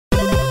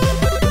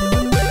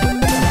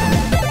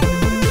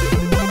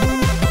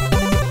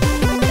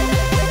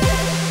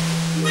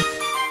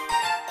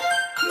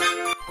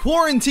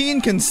quarantine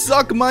can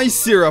suck my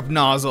syrup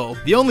nozzle.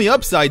 The only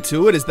upside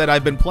to it is that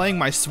I've been playing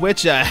my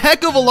Switch a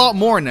heck of a lot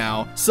more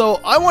now.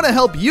 So I want to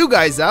help you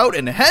guys out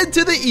and head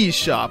to the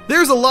eShop.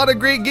 There's a lot of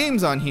great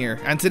games on here,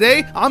 and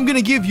today I'm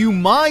gonna give you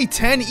my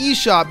 10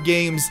 eShop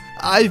games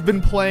I've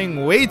been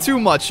playing way too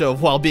much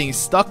of while being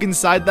stuck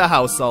inside the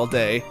house all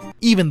day.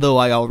 Even though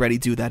I already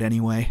do that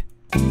anyway.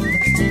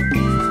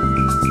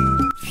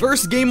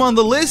 First game on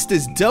the list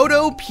is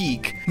Dodo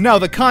Peak. Now,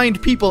 the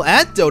kind people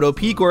at Dodo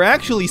Peak were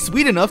actually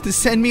sweet enough to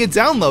send me a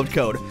download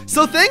code,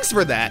 so thanks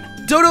for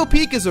that. Dodo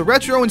Peak is a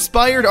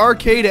retro-inspired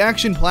arcade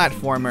action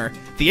platformer.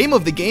 The aim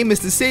of the game is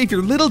to save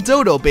your little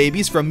dodo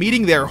babies from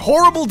meeting their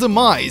horrible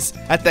demise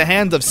at the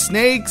hand of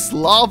snakes,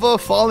 lava,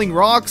 falling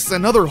rocks,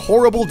 and other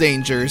horrible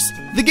dangers.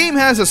 The game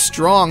has a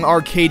strong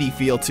arcadey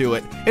feel to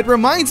it. It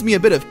reminds me a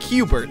bit of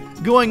Q*bert,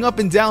 going up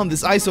and down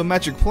this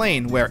isometric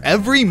plane where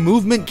every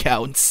movement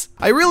counts.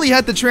 I really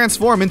had to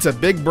transform into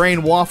Big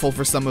Brain Waffle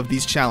for some of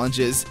these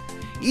challenges.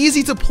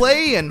 Easy to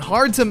play and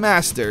hard to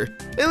master,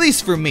 at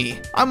least for me.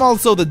 I'm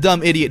also the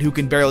dumb idiot who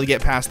can barely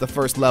get past the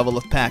first level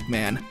of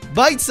Pac-Man.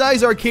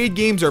 Bite-sized arcade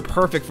games are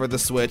perfect for the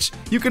Switch.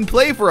 You can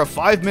play for a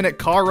 5-minute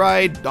car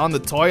ride, on the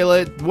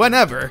toilet,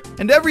 whenever.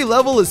 And every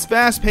level is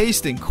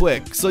fast-paced and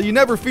quick, so you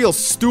never feel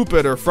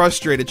stupid or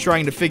frustrated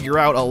trying to figure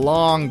out a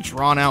long,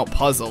 drawn-out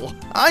puzzle.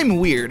 I'm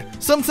weird.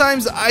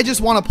 Sometimes I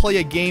just want to play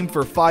a game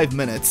for 5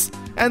 minutes.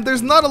 And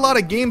there's not a lot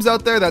of games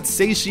out there that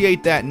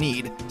satiate that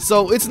need,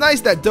 so it's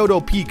nice that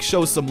Dodo Peak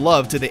shows some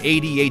love to the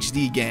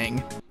ADHD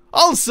gang.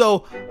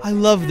 Also, I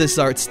love this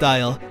art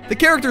style. The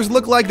characters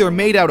look like they're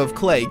made out of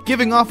clay,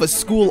 giving off a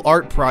school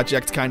art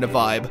project kind of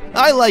vibe.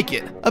 I like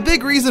it. A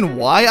big reason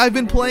why I've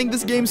been playing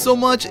this game so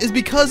much is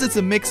because it's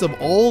a mix of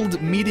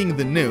old meeting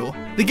the new.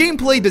 The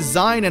gameplay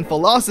design and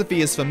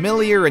philosophy is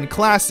familiar and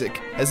classic,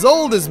 as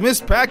old as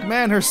Miss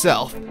Pac-Man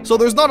herself, so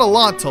there's not a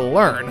lot to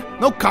learn.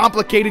 No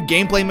complicated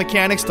gameplay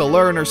mechanics to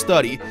learn or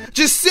study.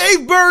 Just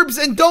save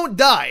burbs and don't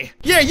die.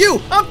 Yeah,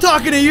 you! I'm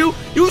talking to you!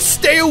 You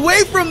stay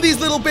away from these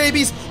little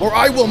babies, or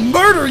I will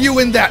murder you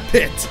in that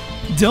pit!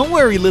 Don't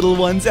worry, little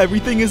ones,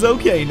 everything is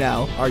okay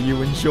now. Are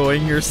you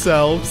enjoying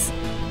yourselves?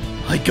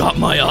 I got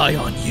my eye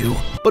on you.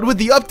 But with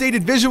the updated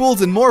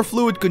visuals and more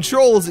fluid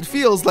controls, it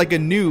feels like a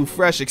new,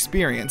 fresh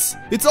experience.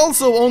 It's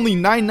also only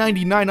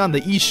 $9.99 on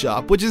the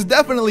eShop, which is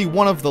definitely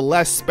one of the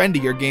less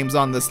spendier games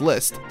on this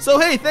list. So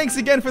hey, thanks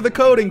again for the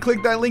code and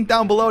click that link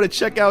down below to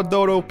check out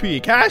Dodo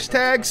Peak.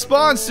 Hashtag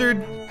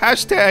sponsored.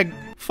 Hashtag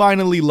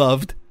finally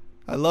loved.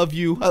 I love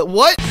you.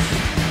 What?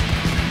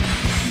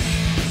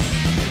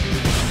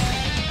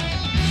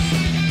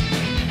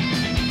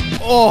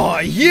 Oh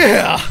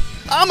yeah!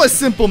 I'm a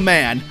simple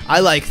man.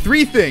 I like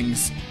 3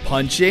 things.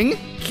 Punching,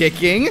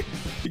 kicking,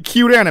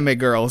 cute anime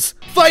girls.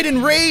 Fight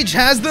and Rage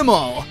has them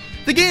all.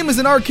 The game is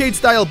an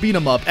arcade-style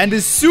beat-em-up and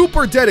is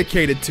super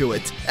dedicated to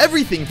it.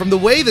 Everything from the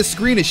way the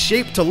screen is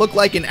shaped to look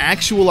like an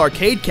actual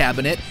arcade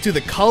cabinet, to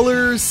the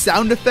colors,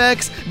 sound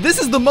effects. This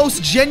is the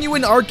most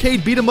genuine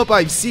arcade beat-em-up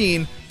I've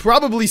seen,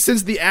 probably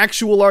since the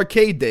actual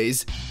arcade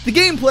days. The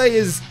gameplay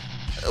is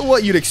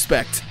what you'd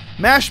expect.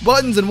 Mash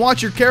buttons and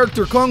watch your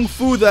character kung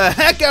fu the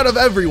heck out of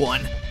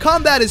everyone.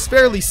 Combat is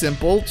fairly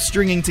simple,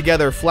 stringing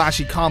together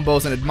flashy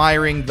combos and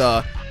admiring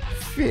the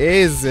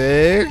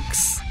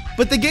physics.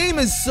 But the game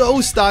is so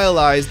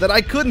stylized that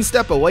I couldn't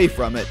step away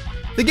from it.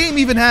 The game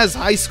even has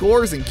high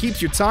scores and keeps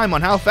your time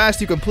on how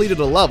fast you completed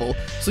a level,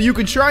 so you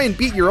can try and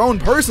beat your own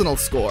personal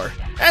score.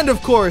 And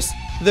of course,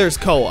 there's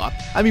co-op.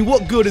 I mean,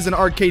 what good is an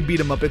arcade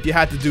beat-em-up if you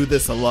had to do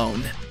this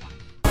alone?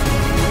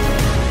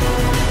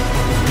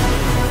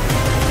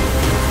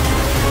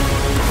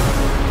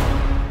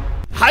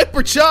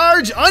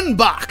 Hypercharge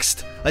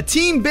Unboxed! A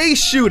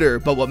team-based shooter,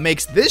 but what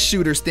makes this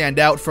shooter stand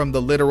out from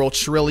the literal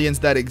trillions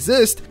that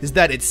exist is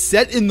that it's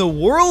set in the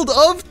world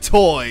of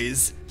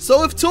toys.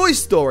 So if Toy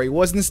Story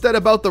was instead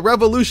about the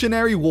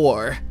Revolutionary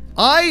War,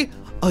 I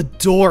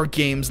adore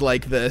games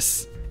like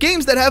this.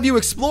 Games that have you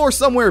explore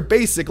somewhere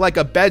basic like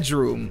a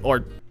bedroom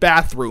or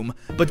bathroom,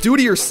 but due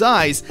to your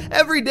size,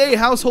 everyday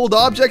household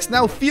objects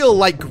now feel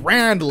like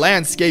grand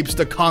landscapes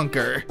to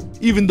conquer,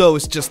 even though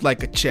it's just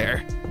like a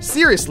chair.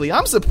 Seriously,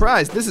 I'm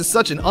surprised this is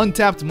such an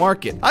untapped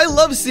market. I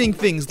love seeing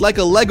things like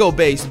a Lego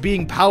base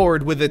being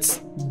powered with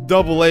its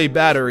AA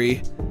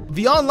battery.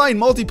 The online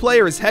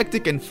multiplayer is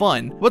hectic and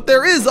fun, but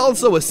there is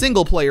also a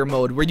single player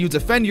mode where you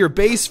defend your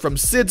base from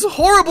Sid's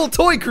horrible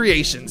toy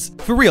creations.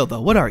 For real though,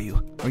 what are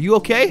you? Are you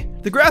okay?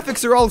 The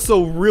graphics are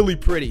also really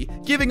pretty,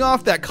 giving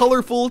off that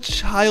colorful,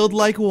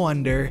 childlike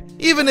wonder.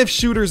 Even if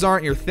shooters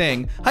aren't your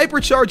thing,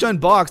 Hypercharge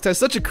Unboxed has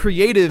such a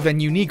creative and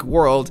unique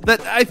world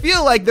that I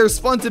feel like there's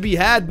fun to be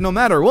had no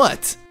matter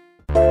what.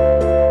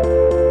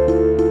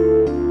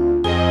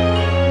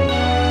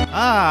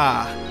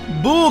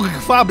 Bug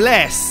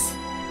Fables.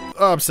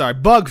 Oh, I'm sorry,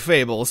 Bug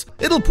Fables.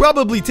 It'll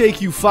probably take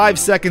you 5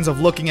 seconds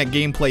of looking at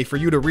gameplay for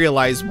you to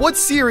realize what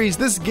series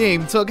this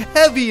game took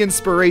heavy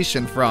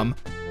inspiration from.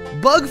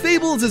 Bug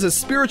Fables is a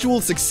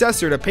spiritual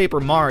successor to Paper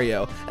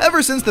Mario.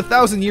 Ever since the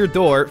Thousand-Year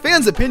Door,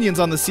 fans' opinions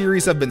on the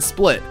series have been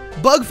split.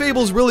 Bug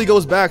Fables really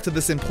goes back to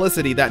the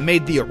simplicity that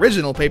made the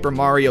original Paper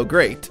Mario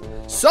great.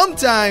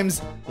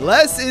 Sometimes,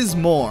 less is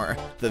more.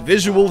 The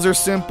visuals are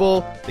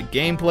simple, the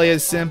gameplay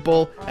is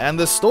simple, and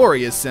the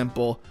story is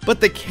simple. But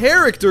the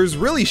characters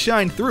really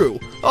shine through,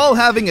 all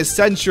having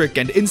eccentric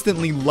and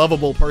instantly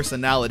lovable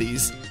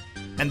personalities.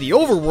 And the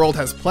overworld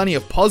has plenty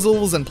of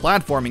puzzles and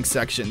platforming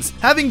sections,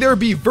 having there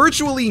be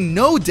virtually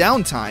no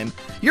downtime.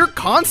 You're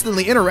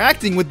constantly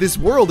interacting with this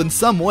world in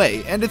some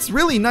way, and it's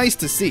really nice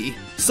to see.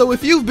 So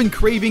if you've been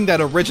craving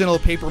that original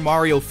Paper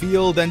Mario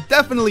feel, then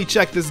definitely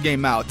check this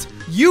game out.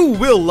 You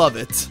will love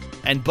it.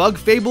 And Bug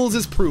Fables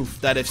is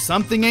proof that if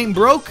something ain't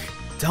broke,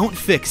 don't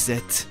fix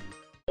it.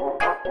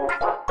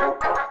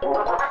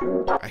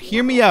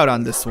 Hear me out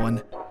on this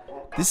one.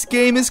 This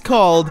game is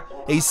called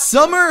A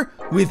Summer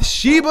with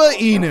Shiba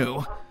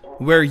Inu,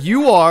 where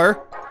you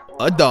are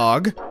a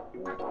dog,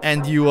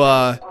 and you,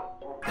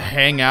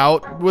 hang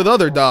out with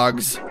other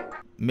dogs.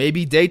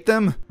 Maybe date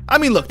them? I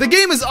mean, look, the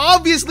game is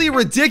obviously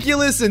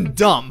ridiculous and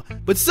dumb,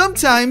 but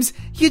sometimes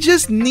you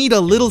just need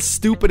a little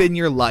stupid in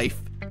your life.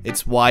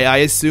 It's why I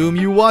assume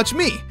you watch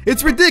me.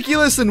 It's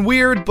ridiculous and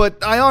weird,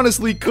 but I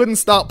honestly couldn't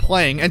stop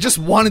playing and just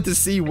wanted to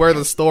see where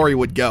the story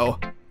would go.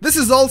 This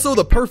is also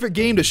the perfect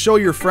game to show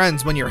your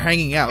friends when you're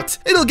hanging out.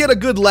 It'll get a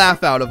good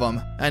laugh out of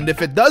them. And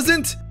if it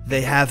doesn't,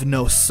 they have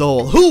no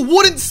soul. Who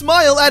wouldn't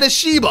smile at a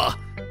Shiba?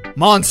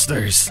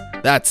 Monsters.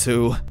 That's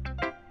who.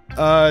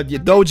 Your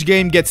Doge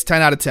game gets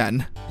 10 out of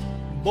 10.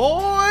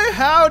 Boy,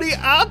 howdy,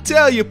 I'll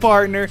tell you,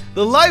 partner.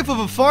 The life of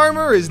a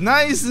farmer is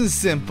nice and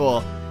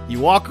simple. You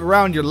walk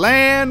around your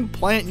land,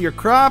 plant your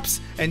crops,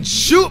 and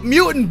shoot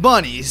mutant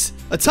bunnies.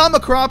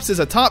 Atomic Crops is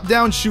a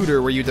top-down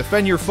shooter where you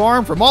defend your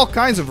farm from all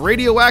kinds of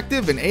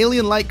radioactive and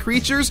alien-like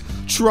creatures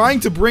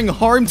trying to bring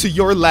harm to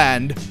your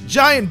land.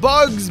 Giant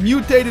bugs,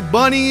 mutated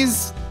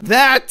bunnies,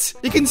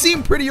 it can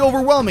seem pretty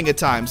overwhelming at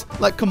times.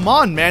 Like, come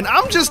on, man,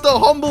 I'm just a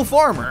humble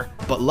farmer.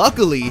 But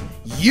luckily,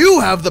 you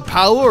have the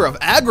power of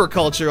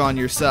agriculture on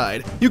your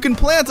side. You can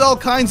plant all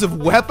kinds of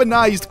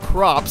weaponized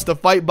crops to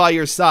fight by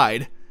your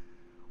side.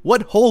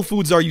 What Whole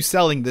Foods are you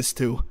selling this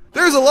to?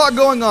 There's a lot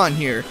going on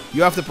here.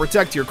 You have to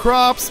protect your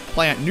crops,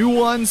 plant new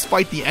ones,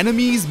 fight the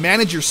enemies,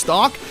 manage your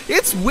stock.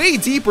 It's way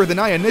deeper than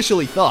I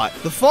initially thought.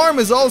 The farm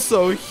is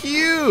also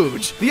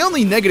huge. The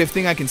only negative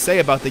thing I can say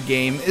about the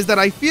game is that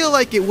I feel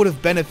like it would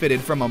have benefited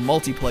from a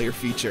multiplayer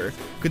feature,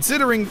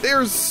 considering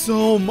there's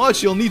so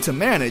much you'll need to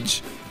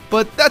manage.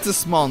 But that's a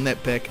small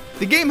nitpick.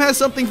 The game has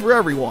something for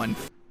everyone.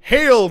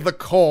 Hail the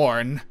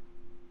corn!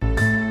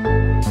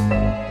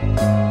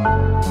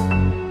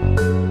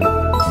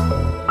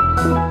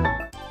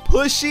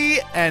 Pushy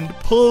and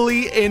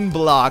pulley in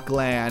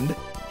Blockland.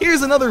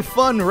 Here's another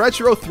fun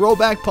retro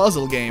throwback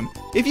puzzle game.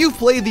 If you've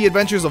played The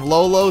Adventures of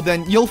Lolo,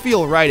 then you'll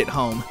feel right at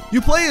home.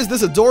 You play as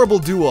this adorable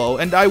duo,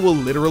 and I will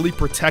literally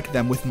protect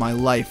them with my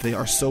life. They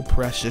are so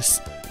precious.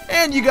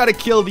 And you gotta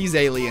kill these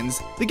aliens.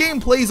 The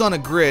game plays on a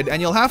grid,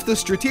 and you'll have to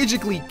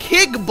strategically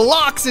kick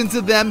blocks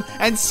into them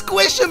and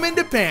squish them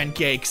into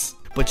pancakes.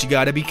 But you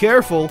gotta be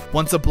careful.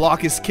 Once a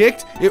block is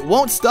kicked, it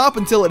won't stop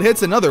until it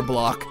hits another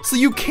block. So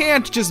you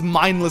can't just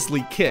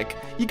mindlessly kick.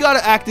 You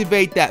gotta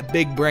activate that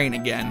big brain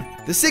again.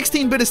 The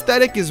 16-bit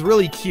aesthetic is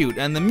really cute,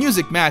 and the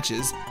music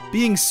matches,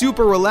 being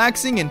super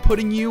relaxing and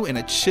putting you in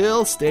a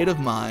chill state of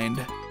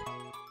mind.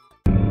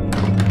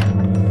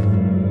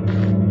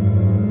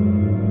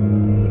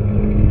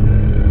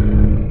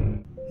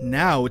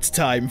 Now it's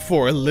time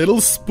for a little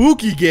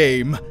spooky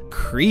game,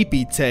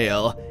 Creepy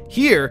Tale.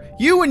 Here,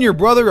 you and your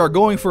brother are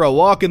going for a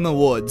walk in the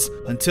woods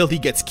until he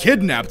gets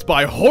kidnapped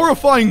by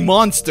horrifying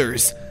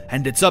monsters,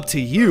 and it's up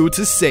to you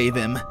to save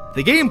him.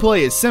 The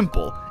gameplay is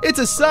simple, it's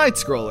a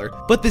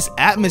side-scroller, but this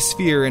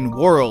atmosphere and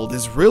world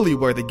is really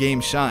where the game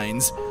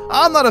shines.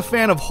 I'm not a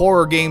fan of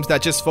horror games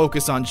that just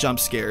focus on jump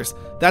scares.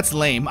 That's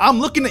lame.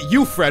 I'm looking at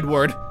you,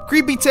 Fredward.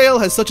 Creepy Tale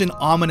has such an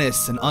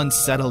ominous and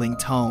unsettling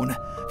tone.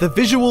 The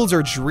visuals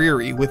are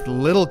dreary with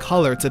little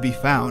color to be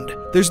found.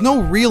 There's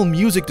no real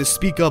music to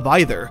speak of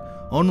either.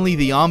 Only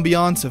the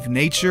ambiance of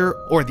nature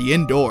or the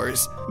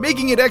indoors,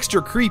 making it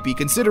extra creepy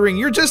considering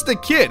you're just a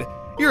kid.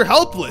 You're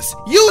helpless,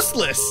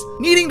 useless,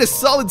 needing to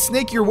solid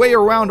snake your way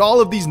around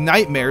all of these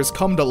nightmares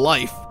come to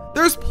life.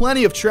 There's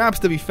plenty of traps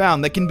to be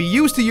found that can be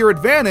used to your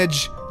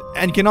advantage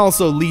and can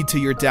also lead to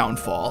your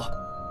downfall.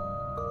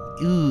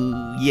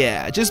 Ooh,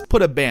 yeah, just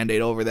put a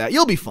band-aid over that,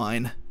 you'll be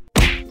fine.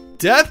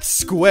 Death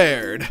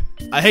Squared.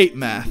 I hate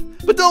math,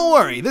 but don't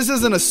worry, this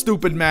isn't a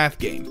stupid math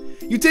game.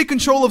 You take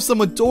control of some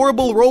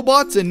adorable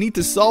robots and need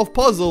to solve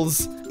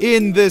puzzles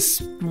in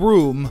this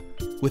room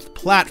with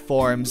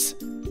platforms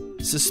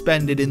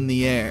suspended in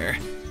the air.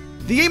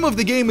 The aim of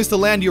the game is to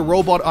land your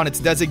robot on its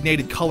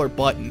designated color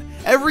button.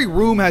 Every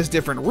room has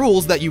different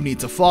rules that you need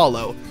to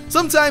follow.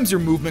 Sometimes your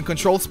movement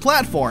controls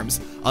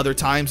platforms, other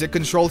times it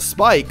controls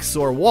spikes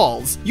or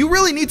walls. You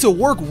really need to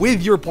work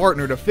with your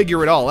partner to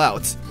figure it all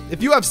out.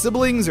 If you have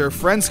siblings or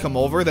friends come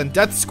over, then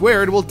Death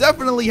Squared will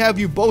definitely have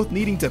you both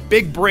needing to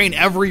big brain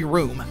every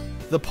room.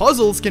 The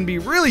puzzles can be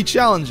really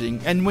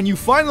challenging, and when you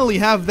finally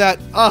have that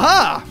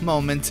aha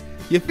moment,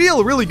 you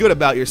feel really good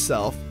about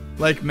yourself.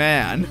 Like,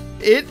 man,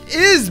 it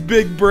is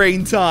big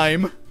brain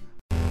time!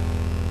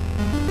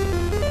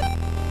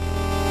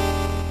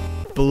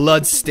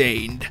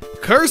 Bloodstained,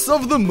 Curse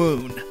of the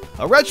Moon.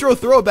 A retro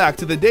throwback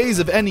to the days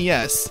of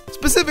NES,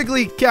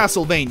 specifically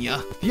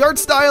Castlevania. The art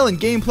style and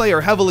gameplay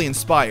are heavily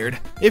inspired,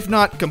 if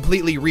not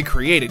completely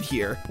recreated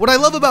here. What I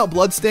love about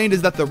Bloodstained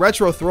is that the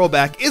retro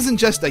throwback isn't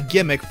just a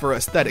gimmick for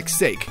aesthetic's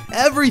sake.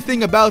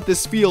 Everything about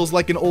this feels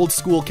like an old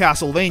school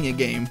Castlevania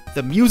game.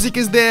 The music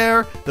is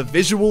there, the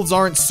visuals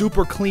aren't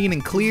super clean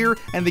and clear,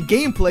 and the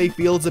gameplay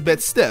feels a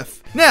bit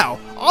stiff. Now,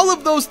 all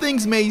of those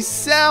things may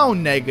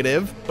sound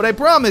negative, but I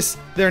promise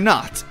they're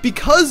not.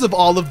 Because of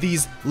all of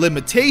these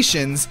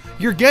limitations,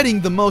 you're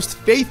getting the most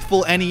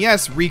faithful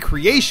NES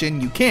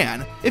recreation you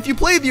can. If you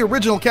play the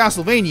original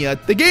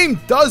Castlevania, the game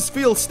does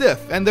feel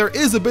stiff, and there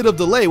is a bit of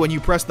delay when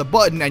you press the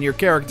button and your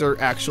character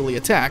actually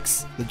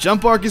attacks. The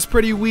jump arc is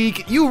pretty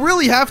weak, you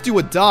really have to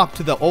adopt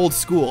to the old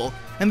school.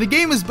 And the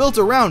game is built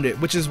around it,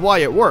 which is why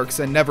it works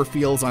and never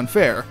feels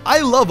unfair.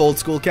 I love old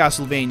school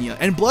Castlevania,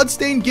 and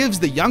Bloodstained gives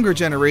the younger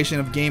generation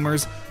of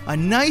gamers a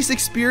nice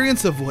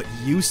experience of what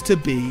used to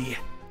be.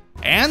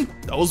 And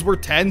those were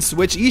 10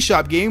 Switch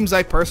eShop games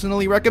I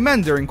personally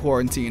recommend during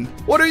quarantine.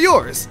 What are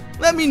yours?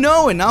 Let me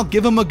know and I'll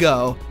give them a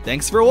go.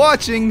 Thanks for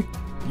watching.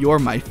 You're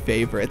my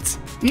favorite.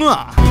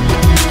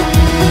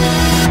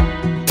 Mwah!